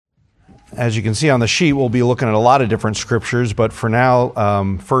As you can see on the sheet, we'll be looking at a lot of different scriptures, but for now,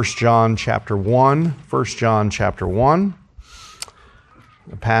 1 John chapter 1. 1 John chapter 1,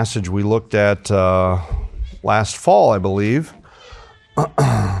 a passage we looked at last fall, I believe.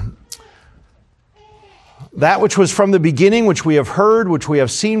 That which was from the beginning, which we have heard, which we have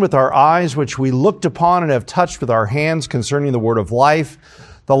seen with our eyes, which we looked upon and have touched with our hands concerning the word of life.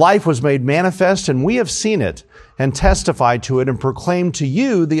 The life was made manifest, and we have seen it, and testified to it, and proclaimed to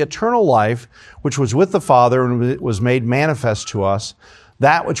you the eternal life, which was with the Father, and was made manifest to us.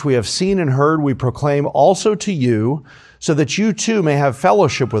 That which we have seen and heard, we proclaim also to you, so that you too may have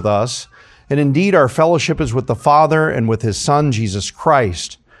fellowship with us. And indeed, our fellowship is with the Father and with His Son, Jesus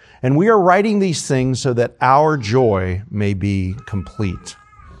Christ. And we are writing these things so that our joy may be complete.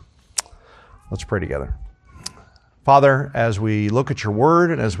 Let's pray together. Father, as we look at your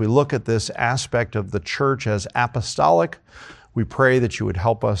word and as we look at this aspect of the church as apostolic, we pray that you would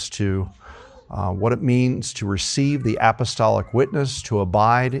help us to what it means to receive the apostolic witness, to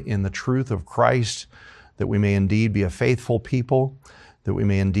abide in the truth of Christ, that we may indeed be a faithful people, that we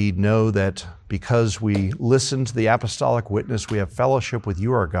may indeed know that because we listen to the apostolic witness, we have fellowship with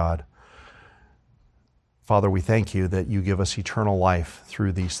you, our God. Father, we thank you that you give us eternal life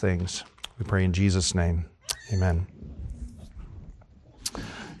through these things. We pray in Jesus' name. Amen.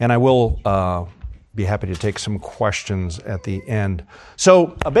 And I will be happy to take some questions at the end.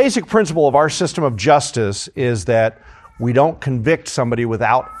 So a basic principle of our system of justice is that we don't convict somebody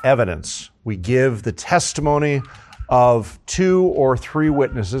without evidence. We give the testimony of 2 or 3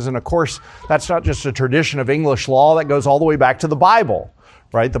 witnesses. And of course, that's not just a tradition of English law. That goes all the way back to the Bible,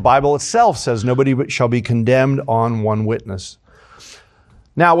 right? The Bible itself says nobody shall be condemned on one witness.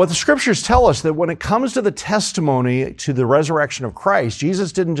 Now, what the scriptures tell us that when it comes to the testimony to the resurrection of Christ,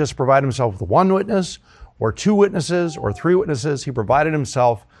 Jesus didn't just provide himself with 1 witness or 2 witnesses or 3 witnesses. He provided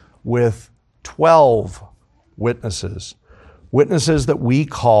himself with 12 witnesses. Witnesses that we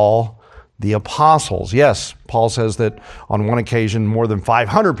call the apostles. Yes, Paul says that on one occasion more than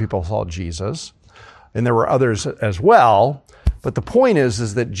 500 people saw Jesus, and there were others as well. But the point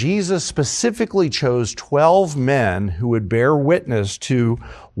is that Jesus specifically chose 12 men who would bear witness to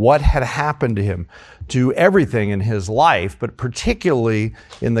what had happened to him, to everything in his life, but particularly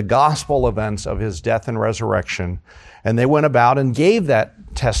in the gospel events of his death and resurrection. And they went about and gave that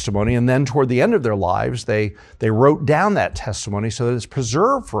testimony, and then toward the end of their lives, they wrote down that testimony so that it's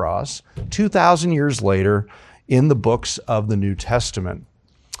preserved for us 2,000 years later in the books of the New Testament.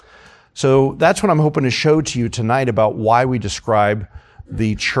 So that's what I'm hoping to show to you tonight about why we describe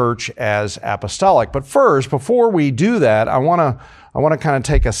the church as apostolic. But first, before we do that, I want to kind of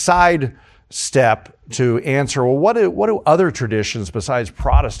take a side step to answer, well, what do other traditions besides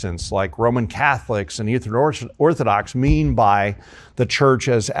Protestants like Roman Catholics and Eastern Orthodox mean by the church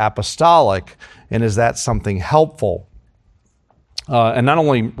as apostolic? And is that something helpful? And not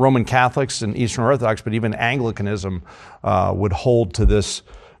only Roman Catholics and Eastern Orthodox, but even Anglicanism would hold to this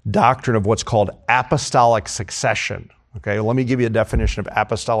doctrine of what's called apostolic succession. Okay, let me give you a definition of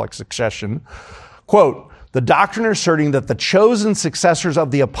apostolic succession. Quote, the doctrine asserting that the chosen successors of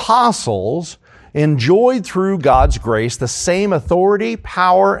the apostles enjoyed through God's grace the same authority,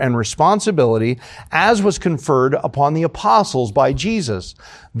 power, and responsibility as was conferred upon the apostles by Jesus.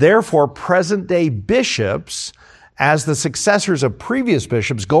 Therefore, present-day bishops, as the successors of previous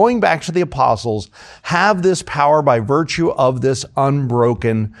bishops, going back to the apostles, have this power by virtue of this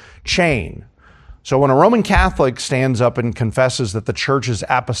unbroken chain. So when a Roman Catholic stands up and confesses that the church is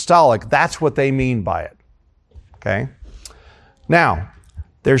apostolic, that's what they mean by it. Okay? Now,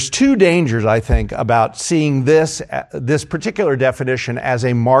 there's 2 dangers, I think, about seeing this particular definition as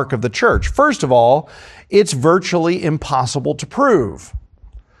a mark of the church. First of all, it's virtually impossible to prove.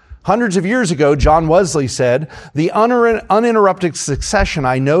 Hundreds of years ago, John Wesley said, the uninterrupted succession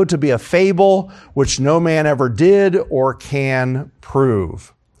I know to be a fable which no man ever did or can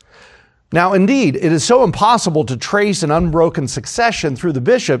prove. Now, indeed, it is so impossible to trace an unbroken succession through the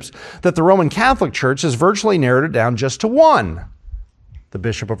bishops that the Roman Catholic Church has virtually narrowed it down just to 1, the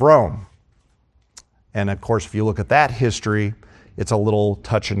Bishop of Rome. And of course, if you look at that history, it's a little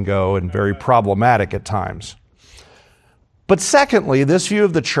touch and go and very problematic at times. But secondly, this view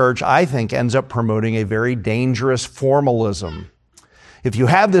of the church, I think, ends up promoting a very dangerous formalism. If you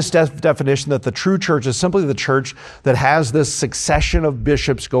have this definition that the true church is simply the church that has this succession of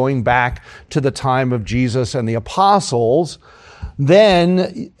bishops going back to the time of Jesus and the apostles,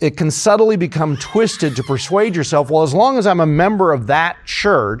 then it can subtly become twisted to persuade yourself, well, as long as I'm a member of that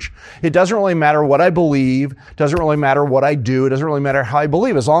church, it doesn't really matter what I believe, doesn't really matter what I do, it doesn't really matter how I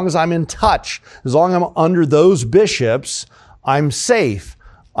believe. As long as I'm in touch, as long as I'm under those bishops, I'm safe.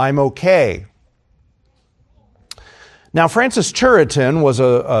 I'm okay. Now, Francis Turretin was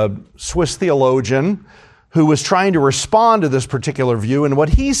a Swiss theologian who was trying to respond to this particular view, and what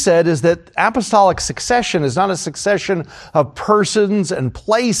he said is that apostolic succession is not a succession of persons and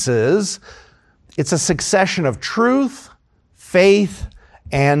places. It's a succession of truth, faith,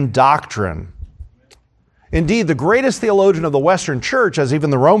 and doctrine. Indeed, the greatest theologian of the Western Church, as even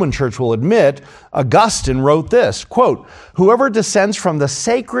the Roman Church will admit, Augustine wrote this, quote, "Whoever descends from the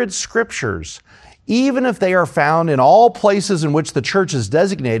sacred scriptures, even if they are found in all places in which the church is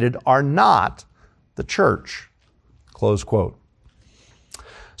designated, are not the church." Close quote.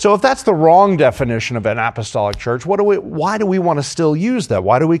 So if that's the wrong definition of an apostolic church, why do we want to still use that?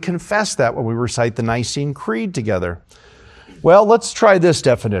 Why do we confess that when we recite the Nicene Creed together? Well, let's try this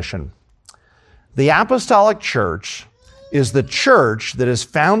definition. The apostolic church is the church that is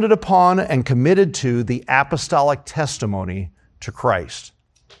founded upon and committed to the apostolic testimony to Christ.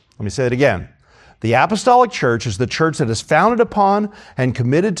 Let me say it again. The apostolic church is the church that is founded upon and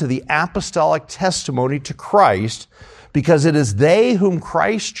committed to the apostolic testimony to Christ, because it is they whom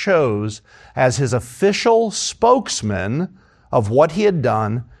Christ chose as his official spokesman of what he had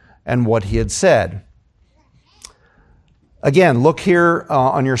done and what he had said. Again, look here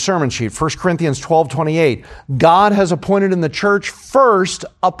on your sermon sheet, 1 Corinthians 12:28. God has appointed in the church first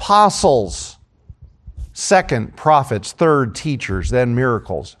apostles, second prophets, third teachers, then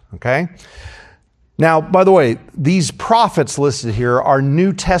miracles. Okay? Now, by the way, these prophets listed here are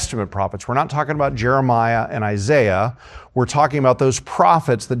New Testament prophets. We're not talking about Jeremiah and Isaiah. We're talking about those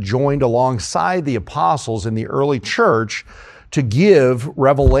prophets that joined alongside the apostles in the early church to give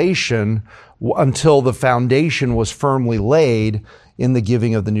revelation until the foundation was firmly laid in the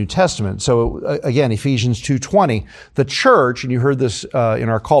giving of the New Testament. So again, Ephesians 2:20, the church, and you heard this in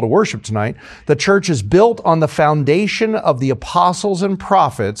our call to worship tonight, the church is built on the foundation of the apostles and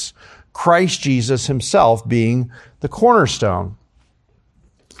prophets, Christ Jesus himself being the cornerstone.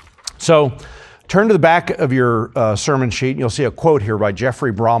 So turn to the back of your sermon sheet and you'll see a quote here by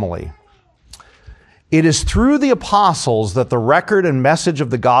Jeffrey Bromley. "It is through the apostles that the record and message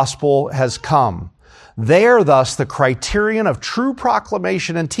of the gospel has come. They are thus the criterion of true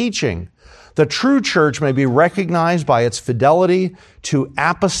proclamation and teaching. The true church may be recognized by its fidelity to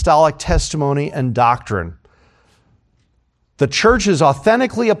apostolic testimony and doctrine. The church is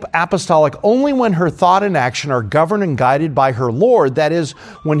authentically apostolic only when her thought and action are governed and guided by her Lord. That is,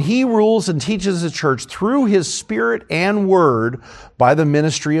 when he rules and teaches the church through his Spirit and Word by the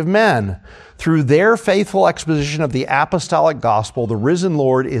ministry of men. Through their faithful exposition of the apostolic gospel, the risen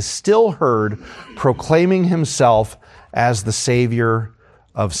Lord is still heard proclaiming himself as the Savior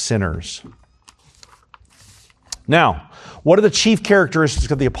of sinners." Now, what are the chief characteristics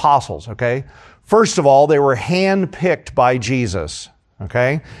of the apostles, okay? First of all, they were handpicked by Jesus,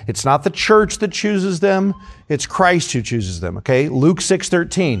 okay? It's not the church that chooses them, it's Christ who chooses them, okay? Luke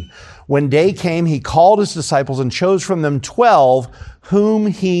 6:13, "When day came, he called his disciples and chose from them 12, whom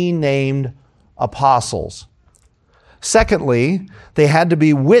he named apostles." Secondly, they had to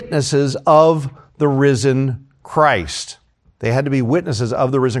be witnesses of the risen Christ. They had to be witnesses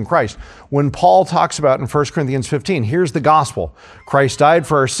of the risen Christ. When Paul talks about in 1 Corinthians 15, here's the gospel. Christ died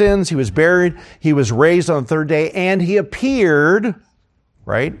for our sins. He was buried. He was raised on the third day, and he appeared,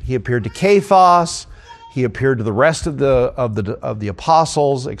 right? He appeared to Cephas. He appeared to the rest of the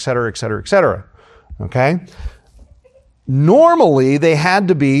apostles, et cetera, et cetera, et cetera. Okay? Normally, they had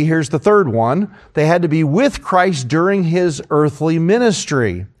to be, here's the third one, they had to be with Christ during his earthly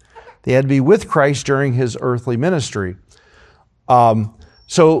ministry. They had to be with Christ during his earthly ministry.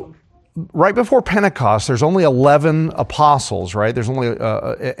 So right before Pentecost, there's only 11 apostles, right? There's only,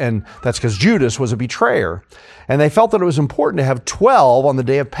 and that's because Judas was a betrayer. And they felt that it was important to have 12 on the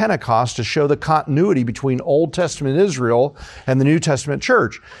day of Pentecost to show the continuity between Old Testament Israel and the New Testament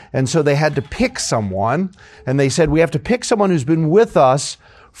church. And so they had to pick someone, and they said, we have to pick someone who's been with us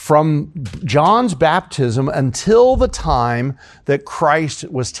from John's baptism until the time that Christ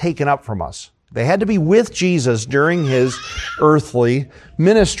was taken up from us. They had to be with Jesus during his earthly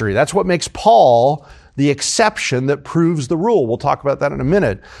ministry. That's what makes Paul the exception that proves the rule. We'll talk about that in a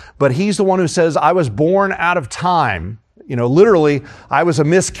minute. But he's the one who says, I was born out of time. You know, literally, I was a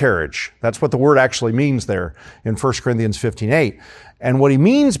miscarriage. That's what the word actually means there in 1 Corinthians 15:8. And what he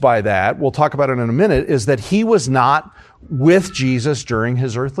means by that, we'll talk about it in a minute, is that he was not with Jesus during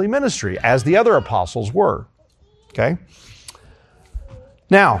his earthly ministry, as the other apostles were. Okay?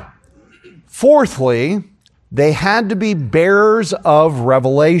 Now, fourthly, they had to be bearers of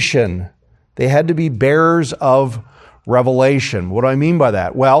revelation. They had to be bearers of revelation. What do I mean by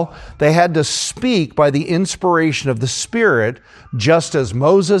that? Well, they had to speak by the inspiration of the Spirit, just as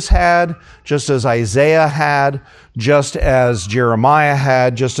Moses had, just as Isaiah had, just as Jeremiah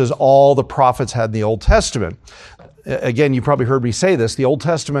had, just as all the prophets had in the Old Testament. Again, you probably heard me say this. The Old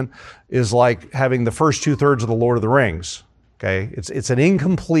Testament is like having the first 2/3 of the Lord of the Rings. Okay, it's an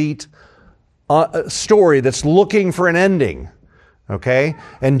incomplete story that's looking for an ending. Okay,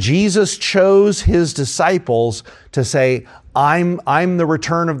 and Jesus chose his disciples to say, "I'm the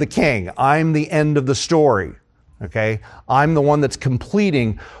return of the King. I'm the end of the story." Okay, I'm the one that's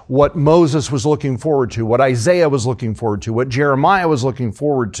completing what Moses was looking forward to, what Isaiah was looking forward to, what Jeremiah was looking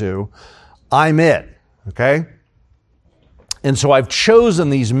forward to. I'm it. Okay. And so I've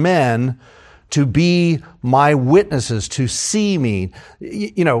chosen these men to be my witnesses, to see me.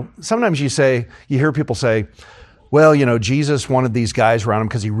 You know, sometimes you hear people say, well, you know, Jesus wanted these guys around him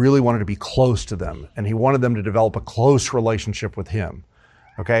because he really wanted to be close to them, and he wanted them to develop a close relationship with him.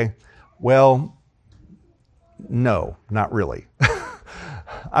 Okay? Well, no, not really.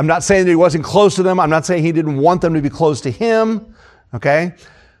 I'm not saying that he wasn't close to them. I'm not saying he didn't want them to be close to him. Okay?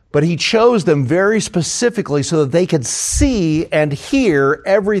 But he chose them very specifically so that they could see and hear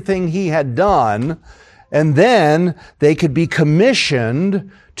everything he had done, and then they could be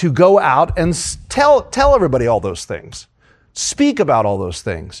commissioned to go out and tell everybody all those things, speak about all those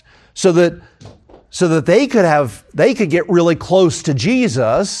things, so that they could get really close to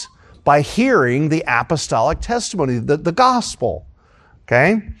Jesus by hearing the apostolic testimony, the gospel.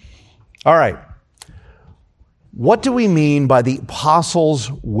 Okay? All right. What do we mean by the apostles'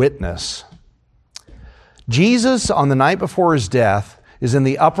 witness? Jesus, on the night before his death, is in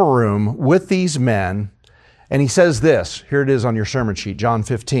the upper room with these men, and he says this. Here it is on your sermon sheet, John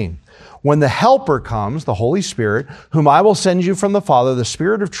 15. When the Helper comes, the Holy Spirit, whom I will send you from the Father, the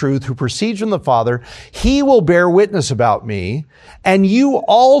Spirit of truth, who proceeds from the Father, he will bear witness about me, and you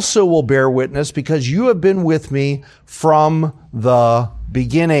also will bear witness because you have been with me from the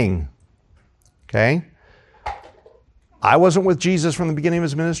beginning. Okay? I wasn't with Jesus from the beginning of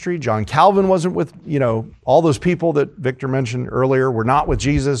his ministry. John Calvin wasn't with, all those people that Victor mentioned earlier were not with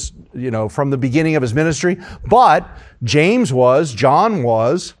Jesus, from the beginning of his ministry. But James was, John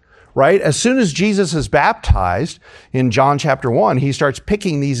was, right? As soon as Jesus is baptized in John chapter 1, he starts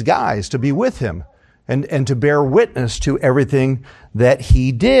picking these guys to be with him and to bear witness to everything that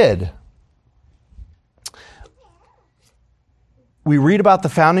he did. We read about the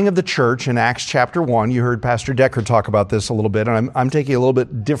founding of the church in Acts chapter 1. You heard Pastor Decker talk about this a little bit, and I'm taking a little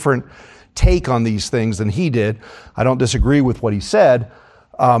bit different take on these things than he did. I don't disagree with what he said,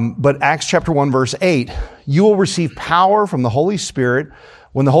 but Acts chapter 1, verse 8, you will receive power from the Holy Spirit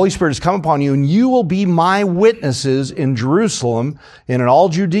when the Holy Spirit has come upon you, and you will be my witnesses in Jerusalem and in all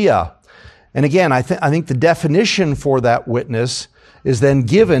Judea. And again, I think the definition for that witness is then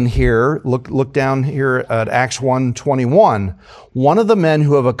given here. Look down here at Acts 1:21. One of the men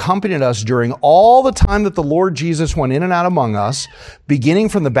who have accompanied us during all the time that the Lord Jesus went in and out among us, beginning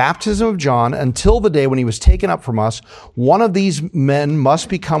from the baptism of John until the day when he was taken up from us, one of these men must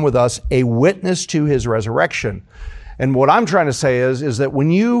become with us a witness to his resurrection. And what I'm trying to say is that when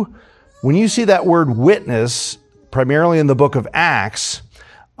you see that word witness, primarily in the book of Acts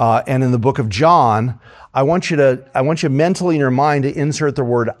and in the book of John, I want you mentally in your mind to insert the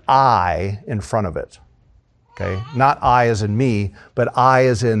word I in front of it. Okay? Not I as in me, but I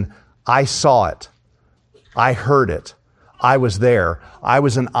as in I saw it. I heard it. I was there. I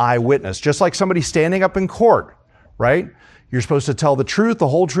was an eyewitness. Just like somebody standing up in court, right? You're supposed to tell the truth, the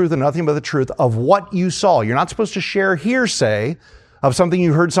whole truth, and nothing but the truth of what you saw. You're not supposed to share hearsay of something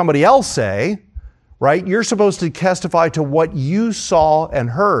you heard somebody else say. Right? You're supposed to testify to what you saw and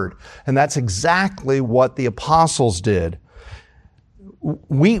heard. And that's exactly what the apostles did.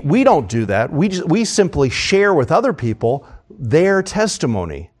 We don't do that. We simply share with other people their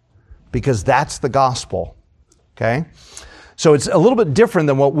testimony because that's the gospel. Okay? So it's a little bit different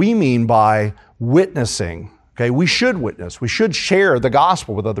than what we mean by witnessing. Okay? We should witness. We should share the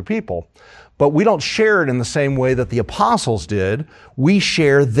gospel with other people. But we don't share it in the same way that the apostles did. We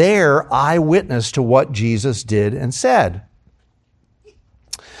share their eyewitness to what Jesus did and said.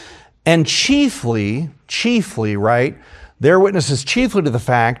 And chiefly, right, their witness is chiefly to the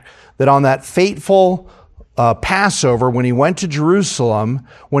fact that on that fateful Passover, when he went to Jerusalem,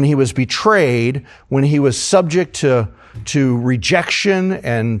 when he was betrayed, when he was subject to rejection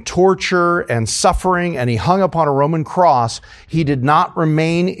and torture and suffering, and he hung upon a Roman cross, he did not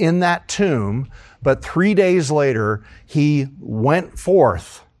remain in that tomb, but 3 days later, he went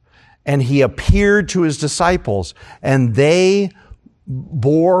forth and he appeared to his disciples, and they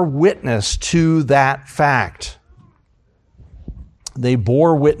bore witness to that fact. they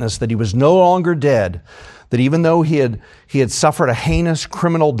bore witness that he was no longer dead, that even though he had suffered a heinous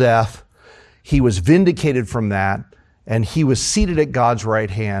criminal death, he was vindicated from that, and he was seated at God's right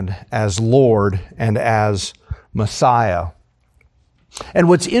hand as Lord and as Messiah. And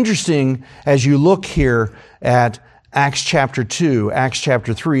what's interesting as you look here at Acts chapter 2, Acts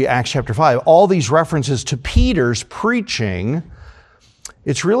chapter 3, Acts chapter 5, all these references to Peter's preaching,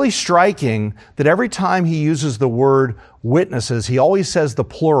 it's really striking that every time he uses the word witnesses, he always says the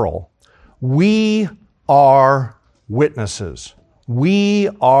plural. We are witnesses. We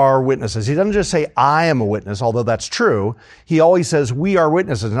are witnesses. He doesn't just say, I am a witness, although that's true. He always says, we are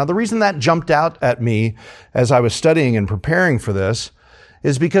witnesses. Now, the reason that jumped out at me as I was studying and preparing for this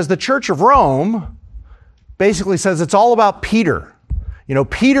is because the Church of Rome basically says it's all about Peter. You know,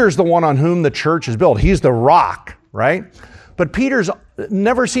 Peter's the one on whom the church is built. He's the rock, right? But Peter's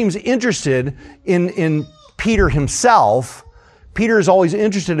never seems interested in Peter himself. Peter is always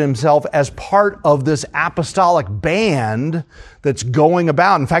interested in himself as part of this apostolic band that's going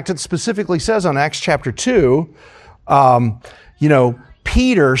about. In fact, it specifically says on Acts chapter 2,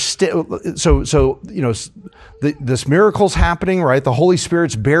 Peter, this miracle's happening, right? The Holy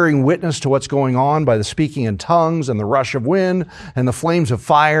Spirit's bearing witness to what's going on by the speaking in tongues and the rush of wind and the flames of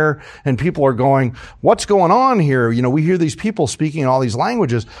fire. And people are going, what's going on here? You know, we hear these people speaking in all these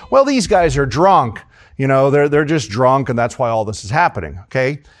languages. Well, these guys are drunk. You know, they're just drunk, and that's why all this is happening,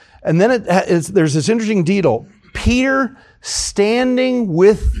 okay? And then there's this interesting detail. Peter standing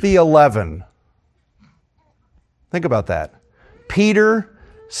with the 11. Think about that. Peter,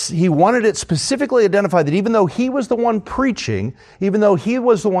 he wanted it specifically identified that even though he was the one preaching, even though he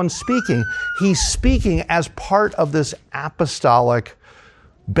was the one speaking, he's speaking as part of this apostolic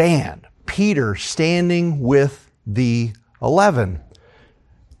band. Peter standing with the 11.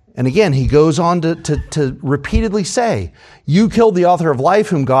 And again, he goes on to repeatedly say, you killed the author of life,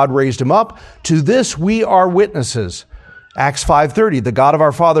 whom God raised him up. To this we are witnesses. Acts 5:30, the God of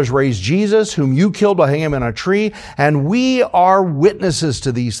our fathers raised Jesus, whom you killed by hanging him on a tree, and we are witnesses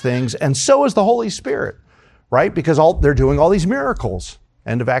to these things, and so is the Holy Spirit, right? Because they're doing all these miracles.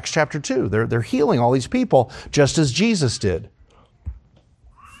 End of Acts chapter 2. They're healing all these people, just as Jesus did.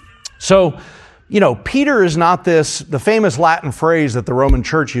 So, Peter is not the famous Latin phrase that the Roman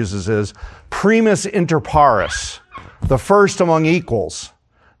Church uses is primus inter pares, the first among equals.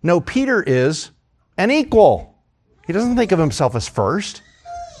 No, Peter is an equal. He doesn't think of himself as first.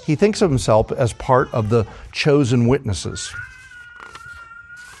 He thinks of himself as part of the chosen witnesses.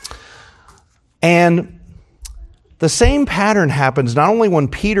 And the same pattern happens not only when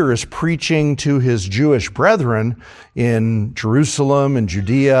Peter is preaching to his Jewish brethren in Jerusalem and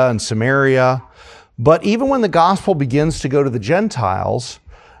Judea and Samaria, but even when the gospel begins to go to the Gentiles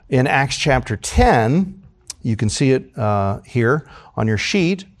in Acts chapter 10, you can see it here on your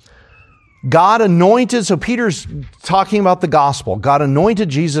sheet, God anointed, so Peter's talking about the gospel. God anointed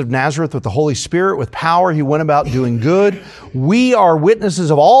Jesus of Nazareth with the Holy Spirit, with power. He went about doing good. We are witnesses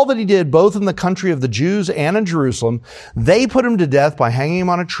of all that he did, both in the country of the Jews and in Jerusalem. They put him to death by hanging him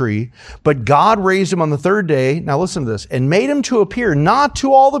on a tree, but God raised him on the third day, now listen to this, and made him to appear not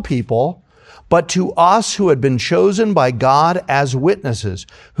to all the people, but to us who had been chosen by God as witnesses,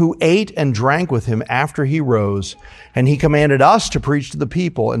 who ate and drank with him after he rose. And he commanded us to preach to the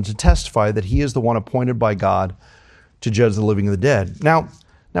people and to testify that he is the one appointed by God to judge the living and the dead. Now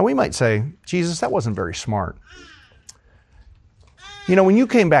we might say, Jesus, that wasn't very smart. When you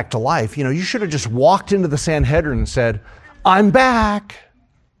came back to life, you should have just walked into the Sanhedrin and said, I'm back.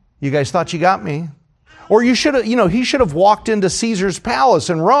 You guys thought you got me. Or he should have walked into Caesar's palace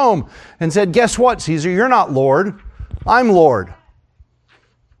in Rome and said, guess what, Caesar, you're not Lord, I'm Lord.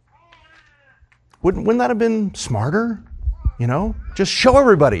 Wouldn't that have been smarter? Just show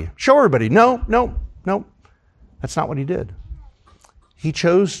everybody. No. That's not what he did. He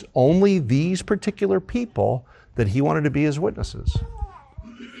chose only these particular people that he wanted to be his witnesses.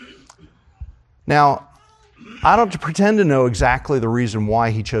 Now, I don't have to pretend to know exactly the reason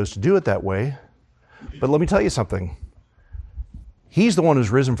why he chose to do it that way. But let me tell you something. He's the one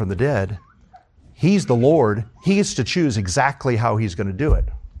who's risen from the dead. He's the Lord. He gets to choose exactly how he's going to do it.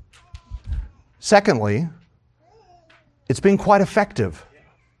 Secondly, it's been quite effective.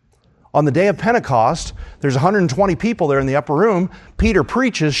 On the day of Pentecost, there's 120 people there in the upper room. Peter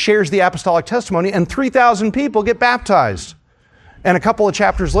preaches, shares the apostolic testimony, and 3,000 people get baptized. And a couple of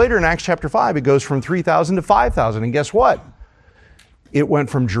chapters later in Acts chapter 5, it goes from 3,000 to 5,000. And guess what? It went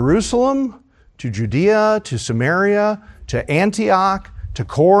from Jerusalem to Judea, to Samaria, to Antioch, to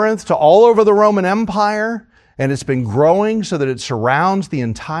Corinth, to all over the Roman Empire, and it's been growing so that it surrounds the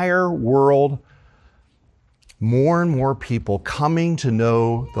entire world. more and more people coming to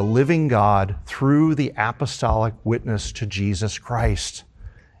know the living God through the apostolic witness to Jesus Christ.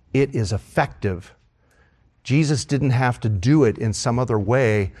 It is effective. Jesus didn't have to do it in some other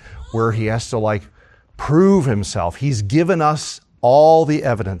way where he has to prove himself. He's given us all the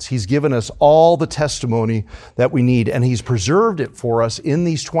evidence. He's given us all the testimony that we need, and he's preserved it for us in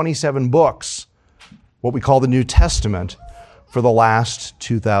these 27 books, what we call the New Testament, for the last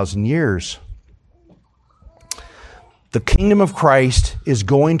 2,000 years. The kingdom of Christ is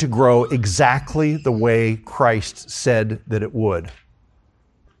going to grow exactly the way Christ said that it would.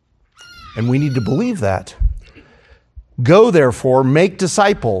 And we need to believe that. Go, therefore, make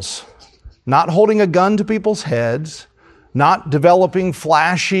disciples, not holding a gun to people's heads, not developing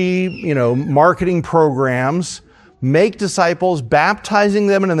flashy, marketing programs. Make disciples, baptizing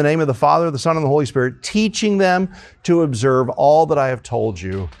them in the name of the Father, the Son, and the Holy Spirit, teaching them to observe all that I have told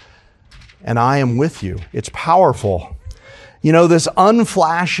you, and I am with you. It's powerful. This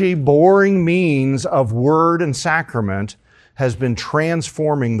unflashy, boring means of word and sacrament has been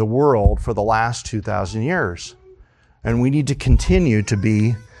transforming the world for the last 2,000 years. And we need to continue to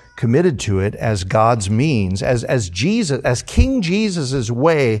be committed to it as God's means, as King Jesus'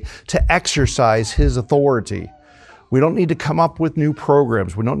 way to exercise his authority. We don't need to come up with new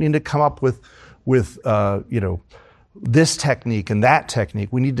programs. We don't need to come up with this technique and that technique.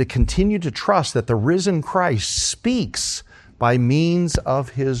 We need to continue to trust that the risen Christ speaks by means of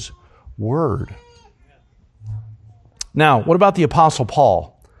his word. Now, what about the Apostle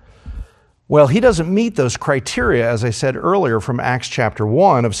Paul? Well, he doesn't meet those criteria, as I said earlier, from Acts chapter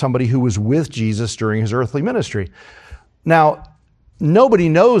 1, of somebody who was with Jesus during his earthly ministry. Now, nobody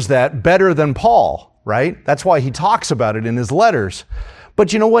knows that better than Paul, right? That's why he talks about it in his letters.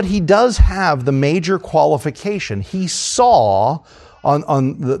 But you know what? He does have the major qualification. He saw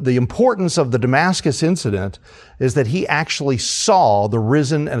on the importance of the Damascus incident is that he actually saw the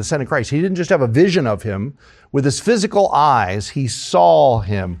risen and ascended Christ. He didn't just have a vision of him with his physical eyes. He saw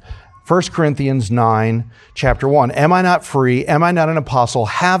him. 1 Corinthians 9, chapter 1. Am I not free? Am I not an apostle?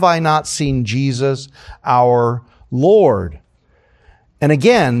 Have I not seen Jesus, our Lord? And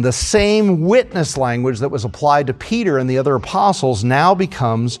again, the same witness language that was applied to Peter and the other apostles now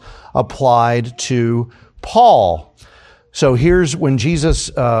becomes applied to Paul. So here's when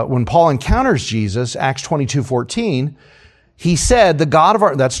Paul encounters Jesus, Acts 22:14, he said,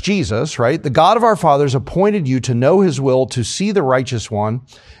 that's Jesus, right? The God of our fathers appointed you to know his will, to see the righteous one,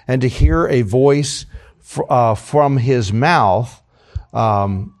 and to hear a voice from his mouth.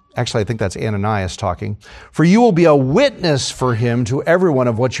 Actually, I think that's Ananias talking. For you will be a witness for him to everyone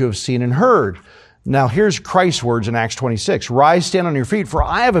of what you have seen and heard. Now, here's Christ's words in Acts 26. Rise, stand on your feet, for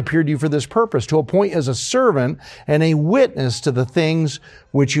I have appeared to you for this purpose, to appoint as a servant and a witness to the things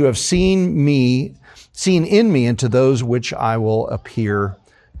which you have seen in me, and to those which I will appear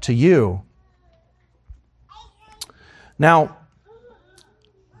to you. Now,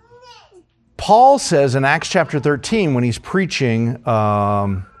 Paul says in Acts chapter 13, when he's preaching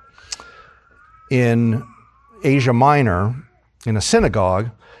in Asia Minor in a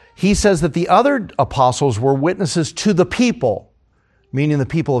synagogue, he says that the other apostles were witnesses to the people, meaning the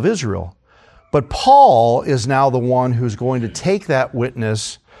people of Israel. But Paul is now the one who's going to take that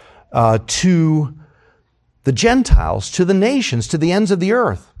witness to the Gentiles, to the nations, to the ends of the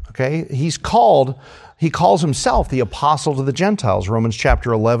earth. Okay? He calls himself the apostle to the Gentiles, Romans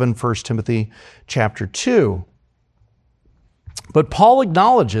chapter 11, 1 Timothy chapter 2. But Paul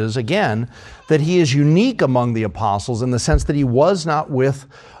acknowledges, again, that he is unique among the apostles in the sense that he was not with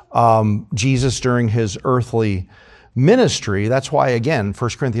Jesus during his earthly ministry. That's why, again, 1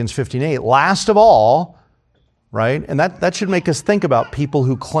 Corinthians 15:8, last of all, right? And that should make us think about people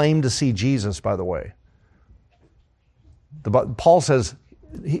who claim to see Jesus, by the way. Paul says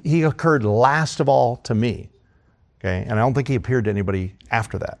he occurred last of all to me, okay? And I don't think he appeared to anybody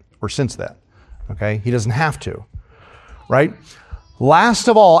after that or since that, okay? He doesn't have to, right? Last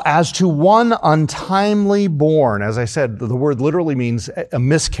of all, as to one untimely born, as I said, the word literally means a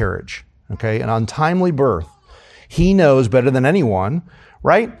miscarriage, okay? An untimely birth. He knows better than anyone,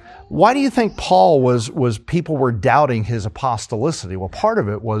 right? Why do you think Paul people were doubting his apostolicity? Well, part of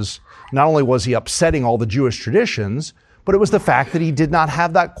it was, not only was he upsetting all the Jewish traditions, but it was the fact that he did not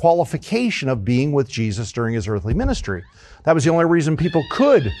have that qualification of being with Jesus during his earthly ministry. That was the only reason people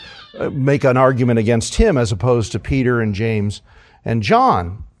could make an argument against him as opposed to Peter and James and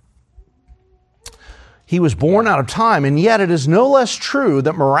John. He was born out of time, and yet it is no less true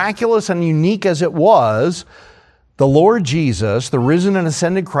that miraculous and unique as it was, The Lord Jesus, the risen and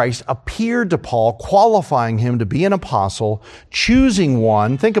ascended Christ, appeared to Paul, qualifying him to be an apostle, choosing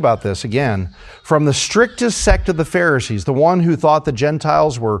one, think about this again, from the strictest sect of the Pharisees, the one who thought the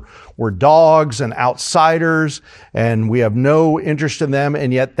Gentiles were dogs and outsiders, and we have no interest in them,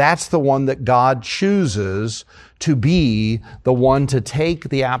 and yet that's the one that God chooses to be the one to take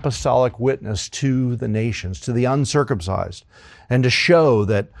the apostolic witness to the nations, to the uncircumcised, and to show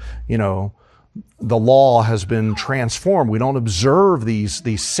that, the law has been transformed. We don't observe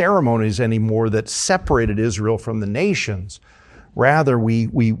these ceremonies anymore that separated Israel from the nations. Rather, we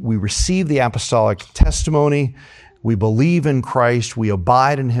receive the apostolic testimony, we believe in Christ, we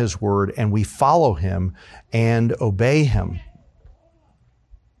abide in His word, and we follow Him and obey Him.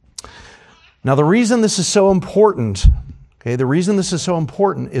 Now, the reason this is so important,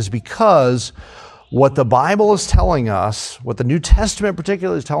 is because what the Bible is telling us, what the New Testament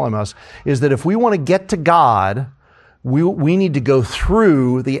particularly is telling us, is that if we want to get to God, we need to go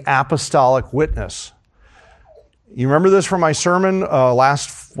through the apostolic witness. You remember this from my sermon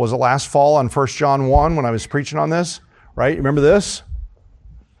last fall on 1 John 1 when I was preaching on this, right? You remember this?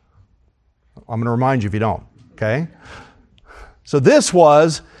 I'm going to remind you if you don't, okay? So this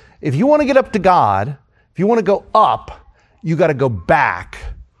was, if you want to get up to God, if you want to go up, you got to go back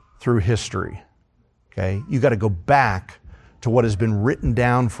through history. Okay, you got to go back to what has been written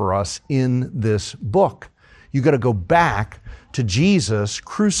down for us in this book. You got to go back to Jesus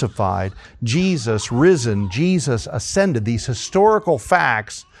crucified, Jesus risen, Jesus ascended, these historical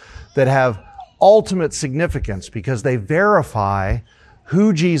facts that have ultimate significance because they verify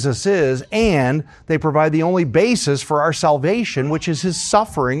who Jesus is and they provide the only basis for our salvation, which is His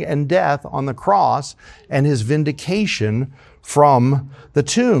suffering and death on the cross and His vindication from the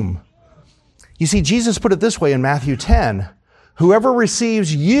tomb. You see, Jesus put it this way in Matthew 10, whoever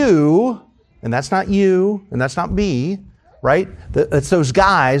receives you, and that's not you, and that's not me, right? That's those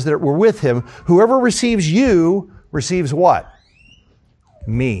guys that were with Him. Whoever receives you receives what?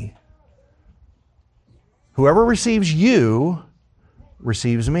 Me. Whoever receives you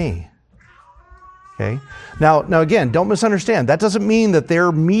receives me. Okay? Now again, don't misunderstand. That doesn't mean that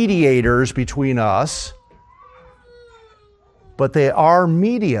they're mediators between us, but they are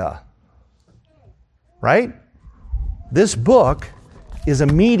media. Right? This book is a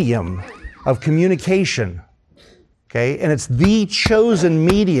medium of communication. Okay? And it's the chosen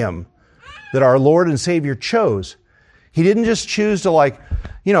medium that our Lord and Savior chose. He didn't just choose to like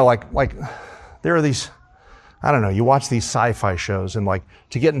there are these, you watch these sci-fi shows and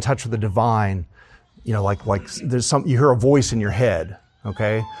to get in touch with the divine, there's you hear a voice in your head,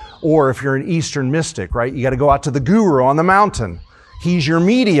 okay? Or if you're an Eastern mystic, right? You got to go out to the guru on the mountain. He's your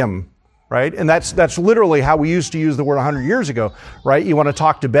medium. Right? And that's literally how we used to use the word 100 years ago, right? You want to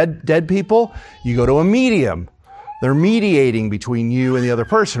talk to dead people? You go to a medium. They're mediating between you and the other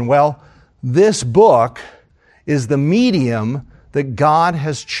person. Well, this book is the medium that God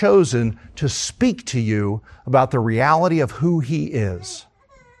has chosen to speak to you about the reality of who He is,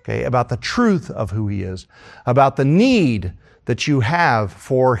 okay? About the truth of who He is, about the need that you have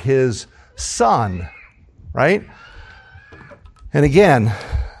for His Son, right? And again,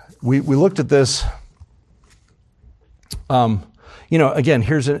 we looked at this, again,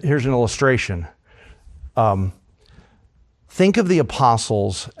 here's an illustration. Think of the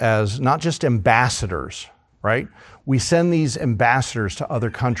apostles as not just ambassadors, right? We send these ambassadors to other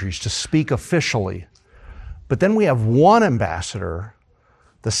countries to speak officially. But then we have one ambassador,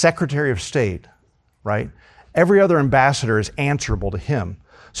 the Secretary of State, right? Every other ambassador is answerable to him.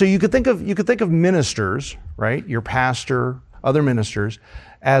 So you could think of ministers, right? Your pastor, other ministers,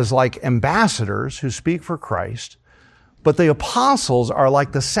 as like ambassadors who speak for Christ, but the apostles are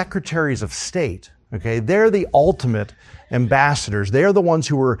like the secretaries of state, okay? They're the ultimate ambassadors. They're the ones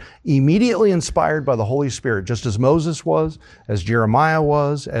who were immediately inspired by the Holy Spirit, just as Moses was, as Jeremiah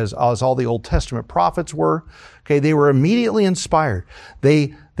was, as all the Old Testament prophets were, okay? They were immediately inspired.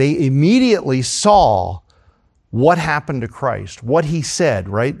 They immediately saw what happened to Christ, what He said,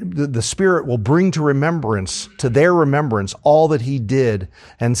 right? The Spirit will bring to their remembrance all that He did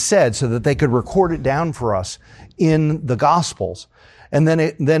and said so that they could record it down for us in the Gospels. And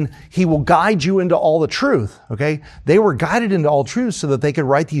then He will guide you into all the truth, okay? They were guided into all truth so that they could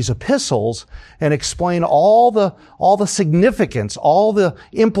write these epistles and explain all the significance, all the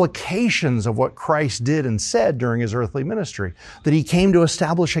implications of what Christ did and said during His earthly ministry. That He came to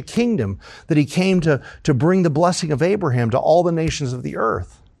establish a kingdom, that He came to bring the blessing of Abraham to all the nations of the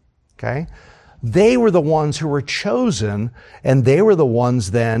earth, okay? They were the ones who were chosen, and they were the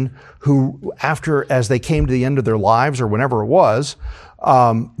ones then who, as they came to the end of their lives or whenever it was,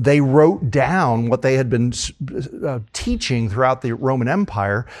 They wrote down what they had been teaching throughout the Roman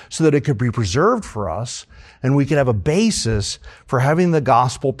Empire so that it could be preserved for us, and we could have a basis for having the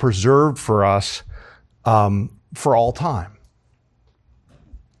gospel preserved for us for all time.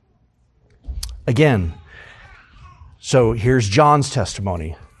 Again, so here's John's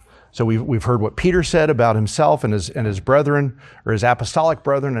testimony. So we've heard what Peter said about himself and his brethren, or his apostolic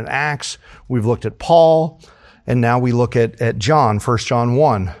brethren in Acts. We've looked at Paul, and now we look at John, 1 John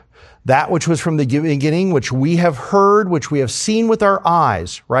 1. That which was from the beginning, which we have heard, which we have seen with our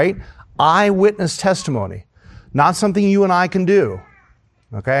eyes, right? Eyewitness testimony. Not something you and I can do,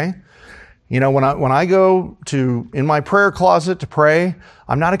 okay? You know, when I go in my prayer closet to pray,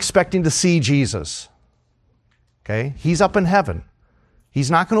 I'm not expecting to see Jesus, okay? He's up in heaven. He's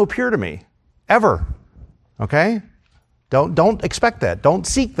not going to appear to me, ever, okay? Don't expect that. Don't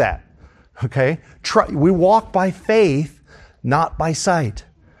seek that, okay? We walk by faith, not by sight,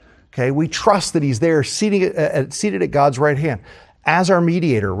 okay? We trust that He's there seated at God's right hand as our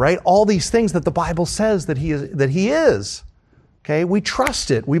mediator, right? All these things that the Bible says that He is, okay? We trust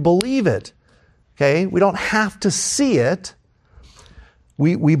it. We believe it, okay? We don't have to see it.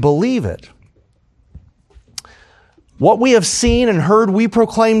 We believe it. What we have seen and heard we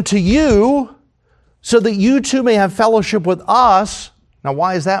proclaim to you, so that you too may have fellowship with us. Now,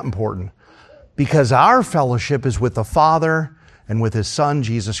 why is that important? Because our fellowship is with the Father and with His Son,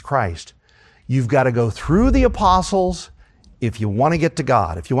 Jesus Christ. You've got to go through the apostles if you want to get to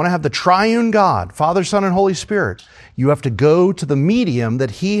God. If you want to have the triune God, Father, Son, and Holy Spirit, you have to go to the medium that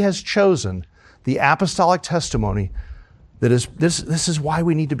He has chosen, the apostolic testimony. That is, this is why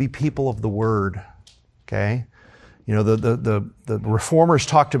we need to be people of the Word, okay? You know, the Reformers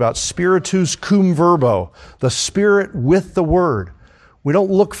talked about spiritus cum verbo, the Spirit with the Word. We don't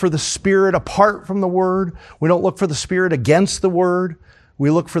look for the Spirit apart from the Word. We don't look for the Spirit against the Word.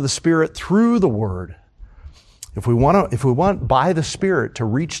 We look for the Spirit through the Word. If we want by the Spirit to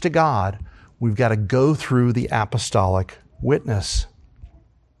reach to God, we've got to go through the apostolic witness.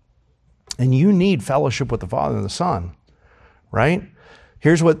 And you need fellowship with the Father and the Son, right?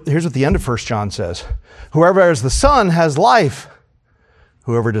 Here's what the end of 1 John says. Whoever has the Son has life.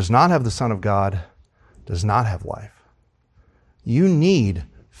 Whoever does not have the Son of God does not have life. You need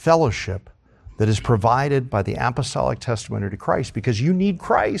fellowship that is provided by the apostolic testimony to Christ, because you need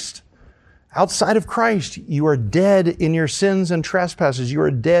Christ. Outside of Christ, you are dead in your sins and trespasses. You are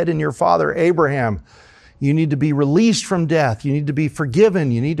dead in your father Abraham. You need to be released from death. You need to be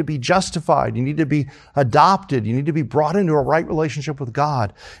forgiven. You need to be justified. You need to be adopted. You need to be brought into a right relationship with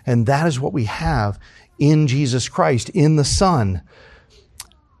God. And that is what we have in Jesus Christ, in the Son.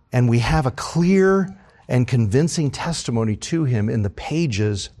 And we have a clear and convincing testimony to Him in the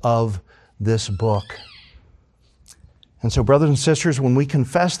pages of this book. And so, brothers and sisters, when we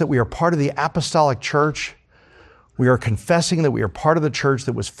confess that we are part of the Apostolic Church, we are confessing that we are part of the church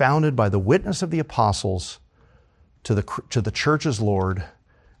that was founded by the witness of the apostles to the church's Lord,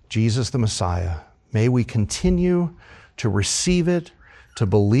 Jesus the Messiah. May we continue to receive it, to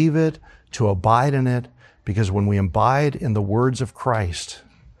believe it, to abide in it, because when we abide in the words of Christ,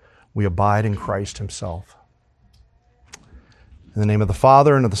 we abide in Christ Himself. In the name of the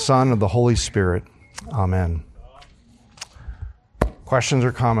Father, and of the Son, and of the Holy Spirit. Amen. Questions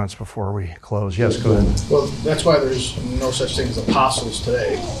or comments before we close? Yes, go ahead. Well, that's why there's no such thing as apostles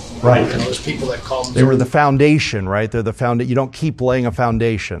today. Right. You know, there's people that call them. They were the foundation, right? They're the foundation. You don't keep laying a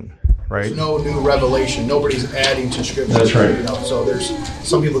foundation, right? There's no new revelation. Nobody's adding to Scripture. That's right. You know, so there's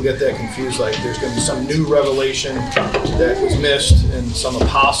some people get that confused. Like there's going to be some new revelation that was missed, and some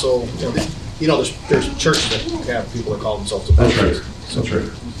apostle. There's churches that have people that call themselves apostles. That's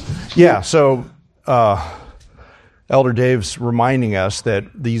right. Yeah. So. Elder Dave's reminding us that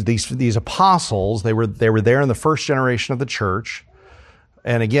these apostles, they were there in the first generation of the church.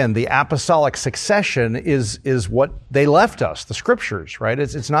 And again, the apostolic succession is what they left us, the Scriptures, right?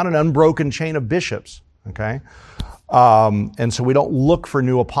 It's not an unbroken chain of bishops, okay? And so we don't look for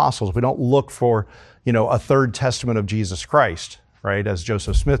new apostles. We don't look for, a third testament of Jesus Christ, right? As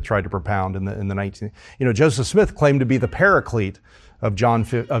Joseph Smith tried to propound in the 19th. Joseph Smith claimed to be the paraclete of John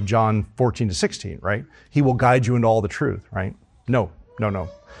 14 to 16, right? He will guide you into all the truth, right? No.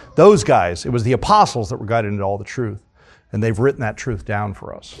 Those guys, it was the apostles that were guided into all the truth. And they've written that truth down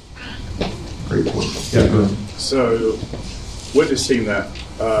for us. Great point. Yeah, go ahead. So, witnessing that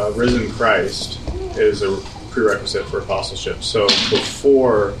risen Christ is a prerequisite for apostleship. So,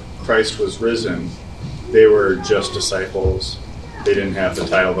 before Christ was risen, they were just disciples. They didn't have the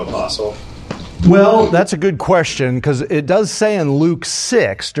title of apostle. Well, that's a good question, because it does say in Luke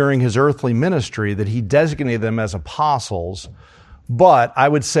 6, during His earthly ministry, that He designated them as apostles. But I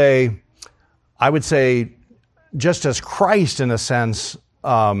would say, just as Christ, in a sense,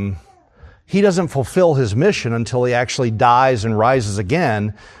 he doesn't fulfill his mission until he actually dies and rises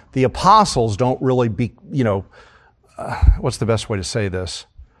again. The apostles don't really what's the best way to say this?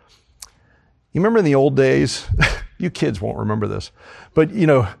 You remember in the old days, you kids won't remember this, but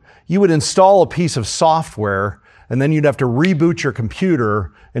you would install a piece of software and then you'd have to reboot your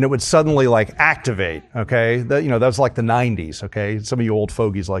computer and it would suddenly like activate, okay? That was like the 90s, okay? Some of you old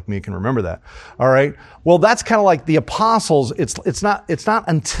fogies like me can remember that. All right? Well, that's kind of like the apostles. It's not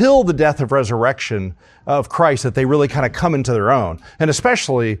until the death of resurrection of Christ that they really kind of come into their own. And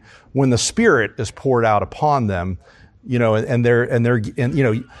especially when the Spirit is poured out upon them, and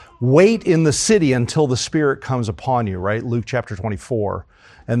wait in the city until the Spirit comes upon you, right? Luke chapter 24.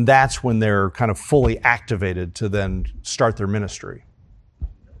 And that's when they're kind of fully activated to then start their ministry.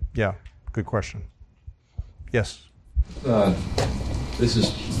 Yeah, good question. Yes? This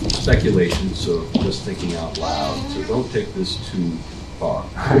is speculation, so just thinking out loud. So don't take this too far.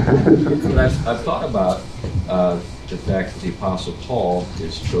 But I've thought about the fact that the Apostle Paul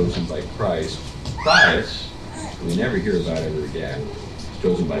is chosen by Christ. Matthias, we never hear about ever again, is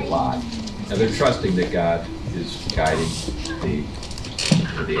chosen by Lot. Now they're trusting that God is guiding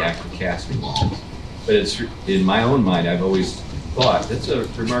the act of casting lines. But it's in my own mind, I've always thought that's a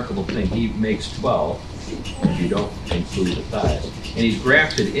remarkable thing. He makes 12 if you don't include Matthias. And he's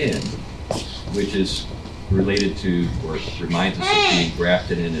grafted in, which is related to, or reminds us of being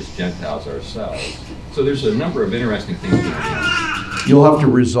grafted in as Gentiles ourselves. So there's a number of interesting things going on. You'll have to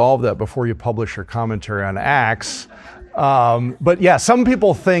resolve that before you publish your commentary on Acts. But yeah, some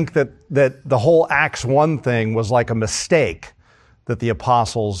people think that the whole Acts 1 thing was like a mistake that the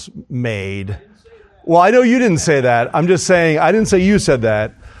apostles made. Well, I know you didn't say that. I'm just saying, I didn't say you said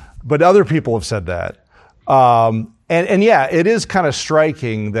that, but other people have said that. And yeah, it is kind of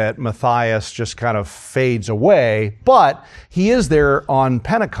striking that Matthias just kind of fades away, but he is there on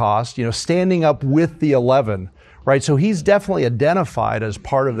Pentecost, standing up with the 11, right? So he's definitely identified as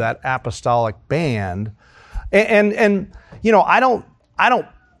part of that apostolic band. And I don't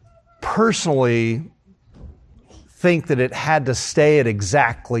personally think that it had to stay at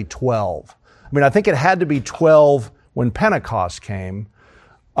exactly 12. I mean, I think it had to be 12 when Pentecost came.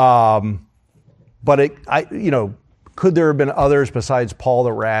 But could there have been others besides Paul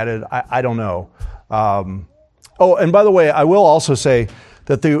that were added? I don't know. And by the way, I will also say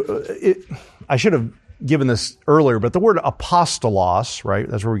that I should have given this earlier, but the word apostolos, right?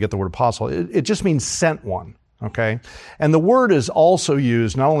 That's where we get the word apostle. It just means sent one. Okay? And the word is also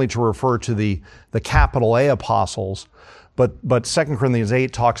used not only to refer to the capital A apostles, but 2 Corinthians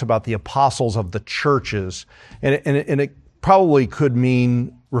 8 talks about the apostles of the churches. And it probably could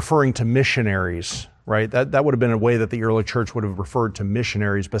mean referring to missionaries, right? That would have been a way that the early church would have referred to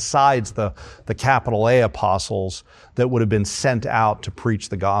missionaries besides the capital A apostles that would have been sent out to preach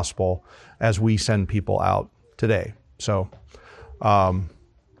the gospel as we send people out today. So,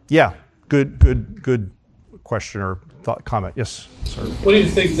 yeah, good question or comment. Yes, sir. What do you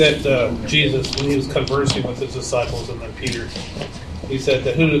think that Jesus, when he was conversing with his disciples and then Peter, he said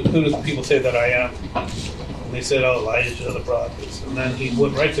that who do people say that I am? And they said, Elijah, the prophets. And then he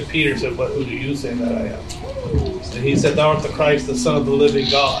went right to Peter and said, but who do you say that I am? And he said, thou art the Christ, the Son of the living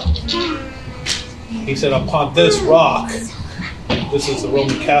God. He said, upon this rock, this is the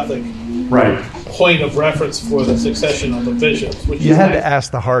Roman Catholic point of reference for the succession of the bishops. Which you had to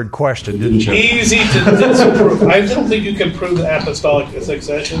ask the hard question, didn't you? Easy to disprove. I don't think you can prove the apostolic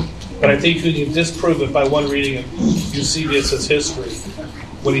succession, but I think you can disprove it by one reading of Eusebius' history,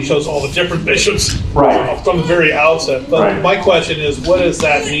 when he shows all the different bishops from the very outset. But my question is, what does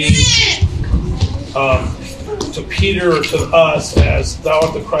that mean to Peter or to us as thou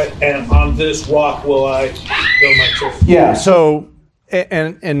art the Christ, and on this rock will I build my church? Yeah, so,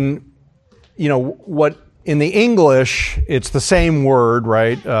 and what in the English, it's the same word,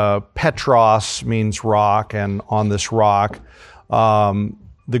 right? Petros means rock, and on this rock.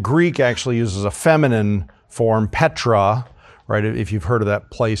 The Greek actually uses a feminine form, Petra, right? If you've heard of that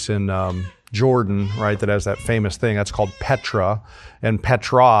place in Jordan, right, that has that famous thing, that's called Petra, and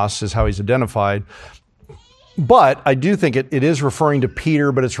Petros is how he's identified. But I do think it is referring to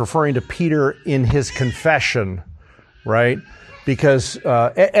Peter, but it's referring to Peter in his confession, right? Because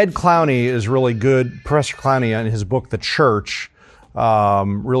Ed Clowney is really good, Professor Clowney, in his book, The Church,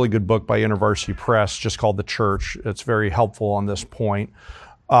 really good book by InterVarsity Press, just called The Church. It's very helpful on this point.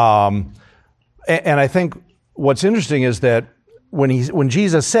 And I think what's interesting is that when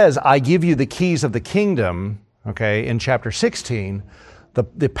Jesus says, I give you the keys of the kingdom, okay, in chapter 16,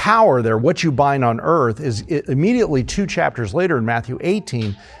 the power there, what you bind on earth, is immediately 2 chapters later in Matthew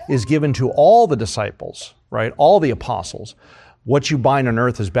 18 is given to all the disciples, right? All the apostles. What you bind on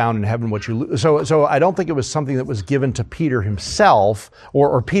earth is bound in heaven. What you so I don't think it was something that was given to Peter himself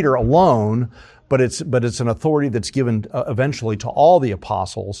or Peter alone, but it's an authority that's given eventually to all the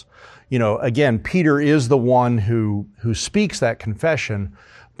apostles. Again, Peter is the one who speaks that confession,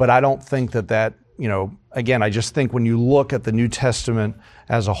 but I don't think that again, I just think when you look at the New Testament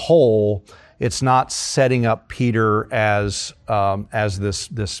as a whole, it's not setting up Peter as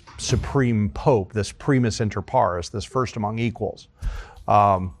this supreme pope, this primus inter pares, this first among equals.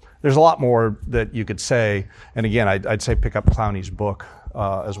 There's a lot more that you could say, and again, I'd say pick up Clowney's book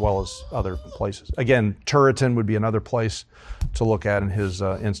as well as other places. Again, Turretin would be another place to look at in his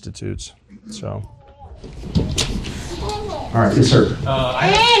institutes. So. All right, yes, sir. I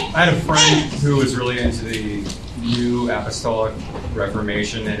had a friend who was really into the new Apostolic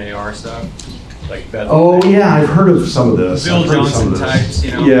Reformation and AR stuff, like Bethel. Oh yeah, I've heard of some of this. Bill Johnson types,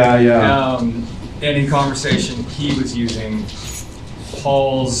 Yeah. And in conversation, he was using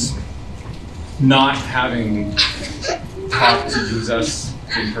Paul's not having talked to Jesus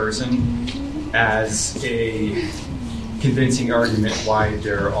in person as a convincing argument why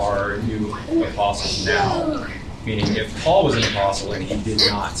there are new apostles now. Meaning, if Paul was an apostle and he did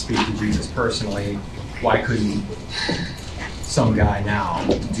not speak to Jesus personally, why couldn't some guy now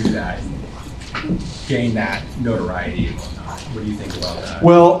do that, gain that notoriety and whatnot? What do you think about that?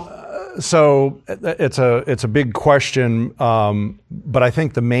 Well, so it's a big question, but I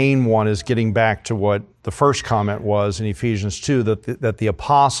think the main one is getting back to what the first comment was in Ephesians 2, that the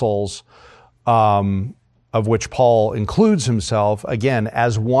apostles, of which Paul includes himself, again,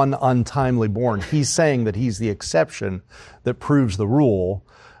 as one untimely born. He's saying that he's the exception that proves the rule,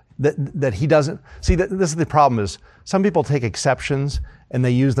 that he doesn't... See, this is the problem is, some people take exceptions and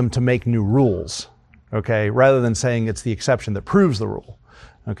they use them to make new rules, okay, rather than saying it's the exception that proves the rule,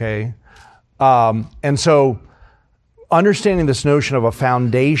 okay? And so, understanding this notion of a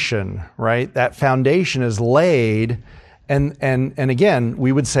foundation, right, that foundation is laid. And again,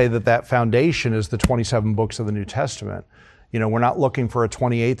 we would say that foundation is the 27 books of the New Testament. We're not looking for a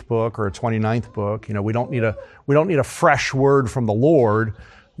 28th book or a 29th book. We don't need a fresh word from the Lord.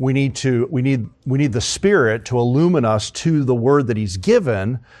 We need the Spirit to illumine us to the word that He's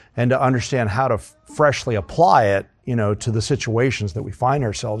given and to understand how to freshly apply it, to the situations that we find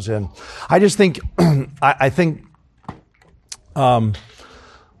ourselves in. I just think, I think,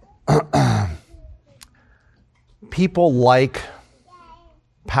 people like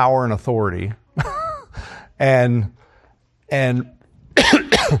power and authority, and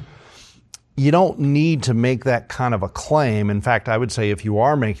you don't need to make that kind of a claim. In fact, I would say if you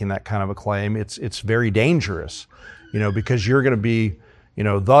are making that kind of a claim, it's very dangerous, because you're going to be,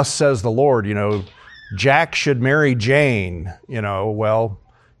 thus says the Lord, Jack should marry Jane. Well,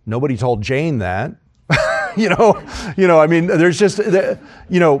 nobody told Jane that. I mean, there's just,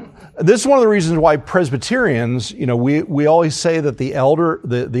 this is one of the reasons why Presbyterians, we always say that the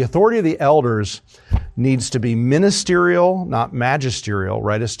authority of the elders needs to be ministerial, not magisterial,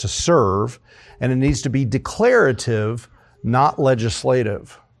 right? It's to serve, and it needs to be declarative, not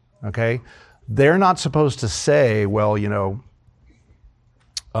legislative, okay? They're not supposed to say, well, you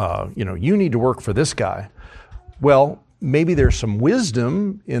need to work for this guy. Well, maybe there's some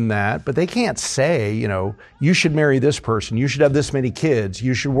wisdom in that, but they can't say, you should marry this person, you should have this many kids,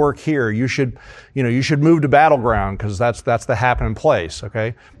 you should work here, you should move to Battleground because that's the happening place,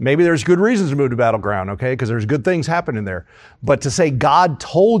 okay? Maybe there's good reasons to move to Battleground, okay? Because there's good things happening there. But to say God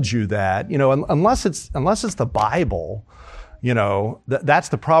told you that, unless it's the Bible, that's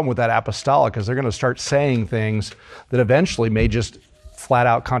the problem with that apostolic, is they're going to start saying things that eventually may just flat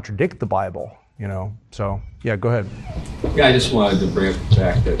out contradict the Bible. So yeah, go ahead. Yeah, I just wanted to bring up the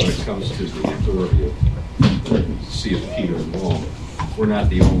fact that when it comes to the authority of See of Peter in Rome, we're not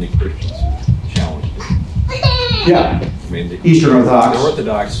the only Christians who challenged it. Yeah, I mean, the Eastern Orthodox. The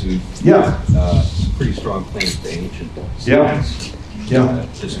Orthodox who some pretty strong claims to ancient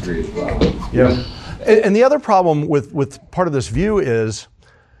statements disagree as well. Yeah, and the other problem with part of this view is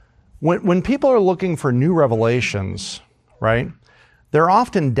when people are looking for new revelations, right? They're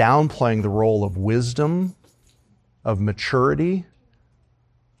often downplaying the role of wisdom, of maturity,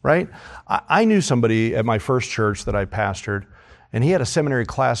 right? I knew somebody at my first church that I pastored, and he had a seminary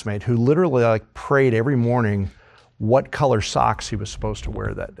classmate who literally prayed every morning what color socks he was supposed to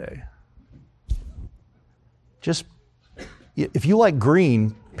wear that day. Just, if you like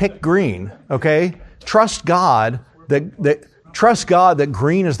green, pick green, okay? Trust God that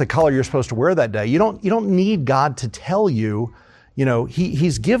green is the color you're supposed to wear that day. You don't need God to tell you,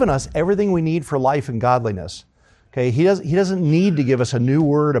 He's given us everything we need for life and godliness. Okay, he doesn't need to give us a new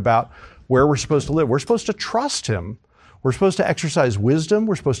word about where we're supposed to live. We're supposed to trust him. We're supposed to exercise wisdom.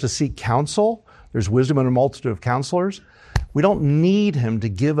 We're supposed to seek counsel. There's wisdom in a multitude of counselors. We don't need him to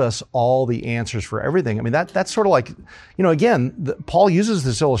give us all the answers for everything. I mean, that's sort of like, again, Paul uses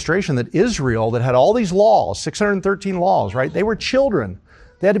this illustration that Israel, that had all these laws, 613 laws, right? They were children.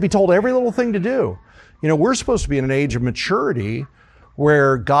 They had to be told every little thing to do. We're supposed to be in an age of maturity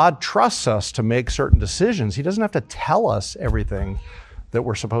where God trusts us to make certain decisions. He doesn't have to tell us everything that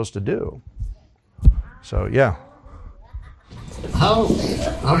we're supposed to do. So, yeah. How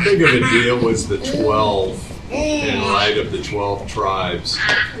big of a deal was the 12 in light of the 12 tribes?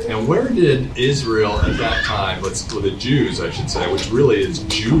 And where did Israel at that time, the Jews, I should say, which really is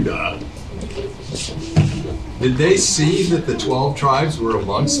Judah, did they see that the 12 tribes were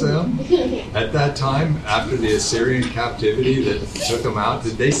amongst them at that time after the Assyrian captivity that took them out?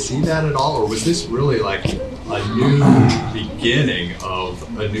 Did they see that at all? Or was this really like a new beginning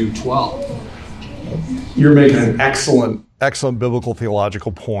of a new 12? You're making an excellent biblical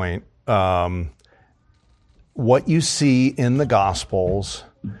theological point. What you see in the Gospels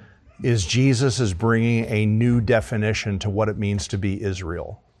is Jesus is bringing a new definition to what it means to be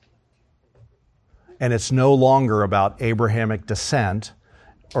Israel. And it's no longer about Abrahamic descent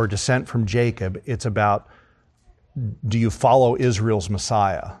or descent from Jacob. It's about, do you follow Israel's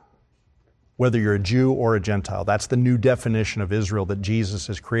Messiah? Whether you're a Jew or a Gentile. That's the new definition of Israel that Jesus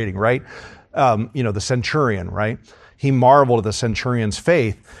is creating, right? The centurion, right? He marveled at the centurion's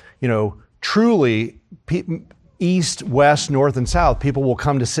faith. Truly, east, west, north, and south, people will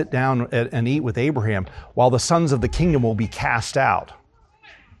come to sit down and eat with Abraham, while the sons of the kingdom will be cast out.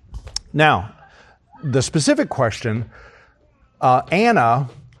 Now, the specific question, Anna,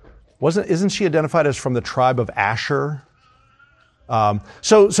 isn't she identified as from the tribe of Asher?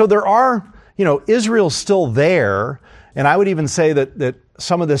 So there are, Israel's still there, and I would even say that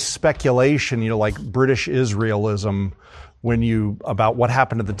some of this speculation, like British Israelism, about what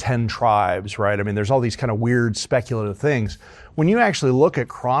happened to the 10 tribes, right? I mean, there's all these kind of weird speculative things. When you actually look at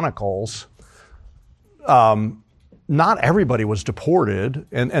Chronicles, not everybody was deported,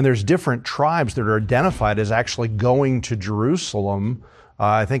 and there's different tribes that are identified as actually going to Jerusalem.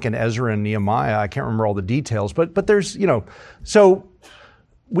 I think in Ezra and Nehemiah, I can't remember all the details, but there's, so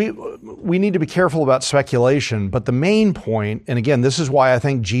we need to be careful about speculation. But the main point, and again, this is why I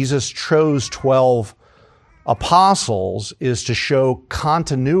think Jesus chose 12 apostles, is to show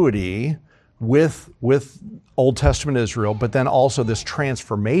continuity with Old Testament Israel, but then also this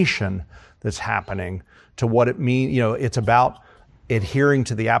transformation that's happening to what it means. It's about adhering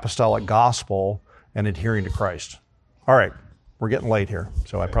to the apostolic gospel and adhering to Christ. All right, we're getting late here,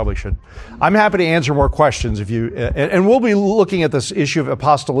 so I probably should. I'm happy to answer more questions if you, and we'll be looking at this issue of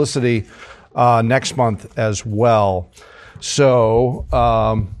apostolicity next month as well. So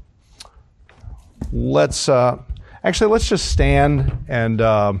let's just stand and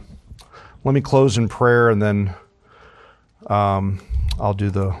let me close in prayer, and then I'll do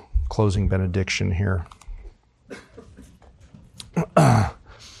the closing benediction here.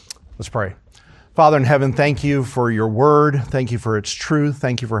 Let's pray. Father in heaven, thank you for your word. Thank you for its truth.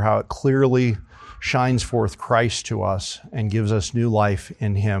 Thank you for how it clearly shines forth Christ to us and gives us new life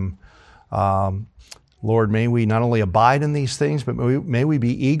in him. Lord, may we not only abide in these things, but may we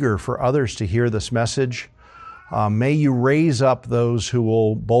be eager for others to hear this message. May you raise up those who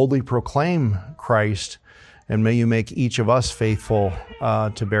will boldly proclaim Christ, and may you make each of us faithful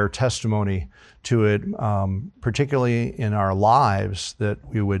to bear testimony to it, particularly in our lives, that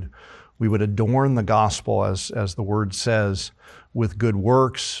we would adorn the gospel, as the word says, with good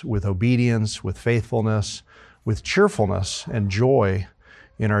works, with obedience, with faithfulness, with cheerfulness and joy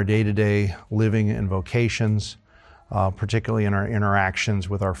in our day-to-day living and vocations, particularly in our interactions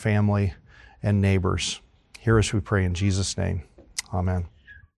with our family and neighbors. Hear us, we pray, in Jesus' name. Amen.